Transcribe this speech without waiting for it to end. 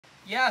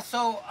Yeah,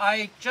 so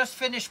I just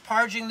finished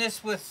parging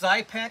this with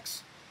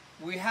Zypex.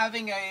 We're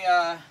having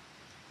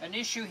an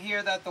issue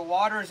here that the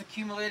water is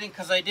accumulating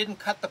because I didn't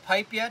cut the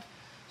pipe yet.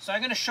 So I'm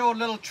going to show a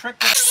little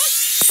trick.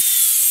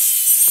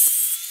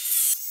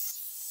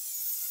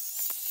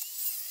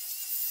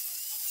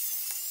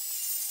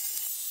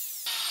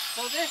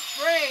 So this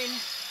drain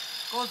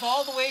goes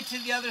all the way to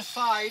the other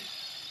side.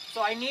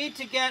 So I need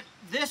to get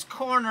this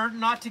corner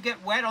not to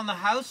get wet on the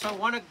house. So I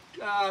want to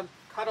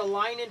cut a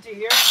line into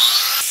here.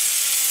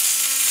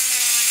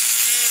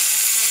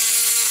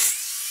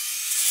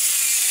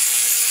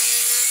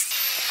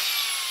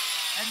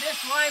 And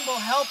this line will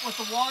help with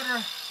the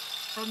water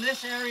from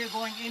this area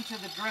going into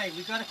the drain.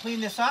 We've got to clean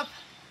this up.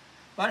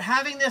 But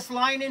having this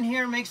line in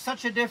here makes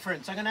such a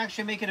difference. I'm going to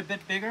actually make it a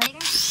bit bigger.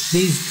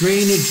 These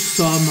drainage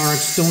saw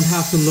marks don't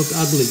have to look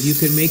ugly. You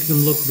can make them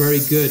look very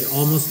good,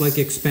 almost like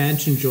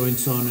expansion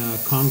joints on a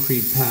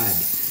concrete pad.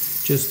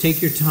 Just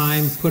take your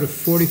time, put a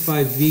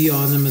 45V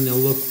on them, and they'll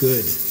look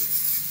good.